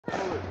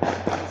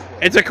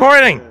It's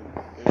recording.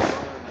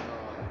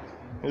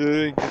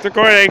 It's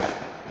recording.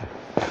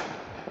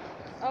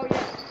 Oh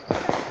yeah.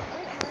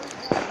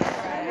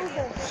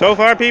 So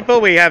far,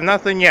 people, we have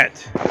nothing yet.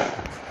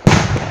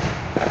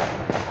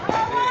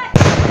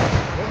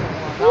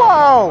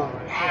 Whoa!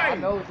 I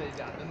know what they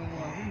got. The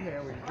one we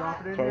had, we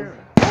drop it in there.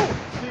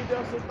 See,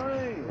 that's the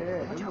thing.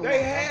 Yeah,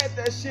 they had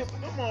that shit,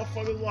 but them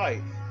motherfuckers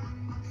like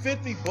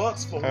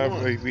 $50 for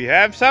one. We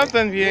have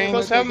something,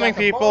 viewing something,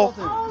 people.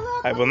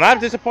 I will not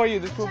disappoint you.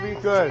 This will be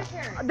good.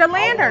 The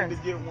lantern.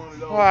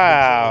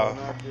 Wow.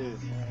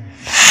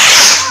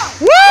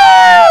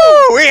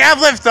 Woo! We have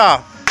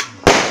liftoff.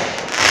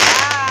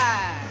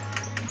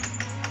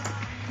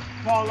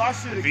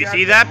 If you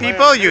see that,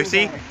 people, you'll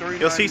see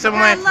some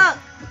lantern. Look,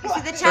 you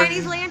see the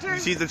Chinese lantern? You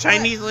see the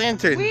Chinese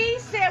lantern. We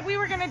said we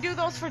were gonna do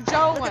those for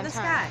Joe. Look at the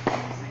sky.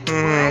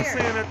 I'm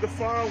saying at the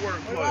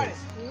firework place.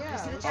 You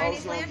see the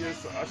Chinese lantern?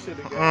 I should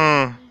have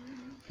got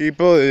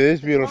People, it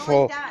is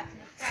beautiful.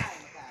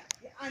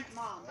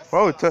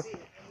 Whoa,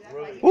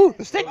 ooh,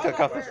 the snake took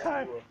off this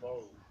time.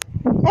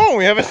 Oh,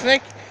 we have a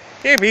snake.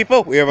 Here,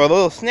 people, we have a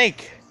little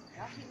snake.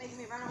 Y'all keep making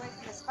me run away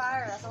from this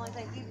fire. That's the only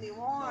thing keeping me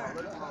warm. I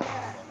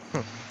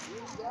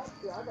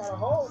got a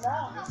hole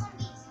now.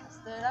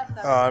 Stood up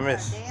though. Oh, I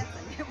missed. Dancing.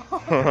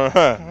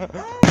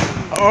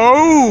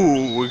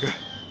 Oh!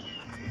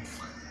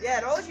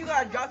 Yeah, those you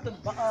gotta drop the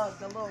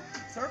little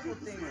circle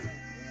thing.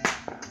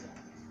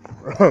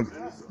 Turn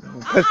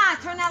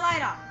that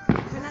light off.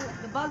 Turn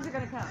that, the bugs are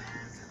gonna come.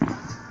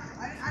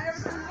 I never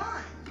turned it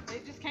on. They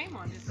just came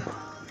on. Just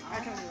I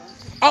can do it.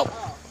 Oh!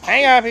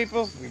 Hang on,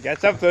 people. We got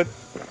something.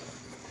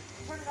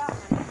 Turn it off.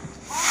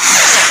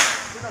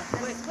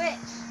 Switch.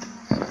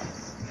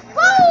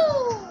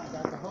 Woo!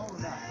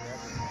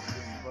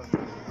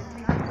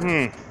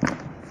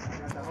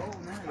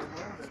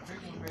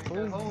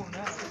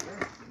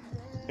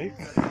 Okay,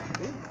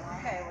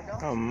 we're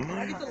done. I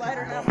get the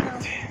lighter now.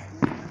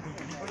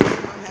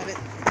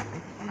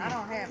 I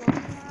don't have it.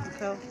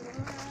 So.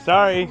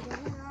 Sorry.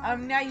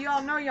 Now you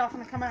all know y'all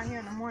gonna come out here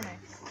in the morning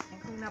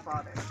and clean up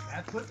all this.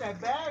 I put that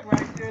bag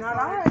right there. Not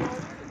all right.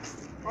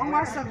 All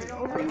my stuff is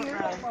over here.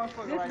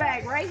 This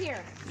bag right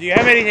here. Do you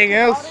have anything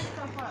All else? this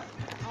stuff up.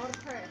 All the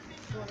trash.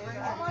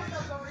 All my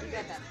stuff's over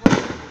here.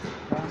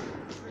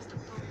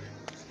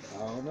 I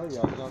don't know,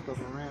 y'all jumped up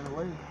and ran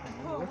away.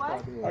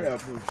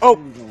 Oh,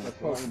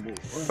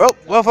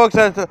 well, folks,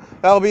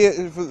 that'll be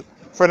it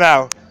for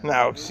now.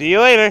 See you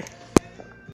later.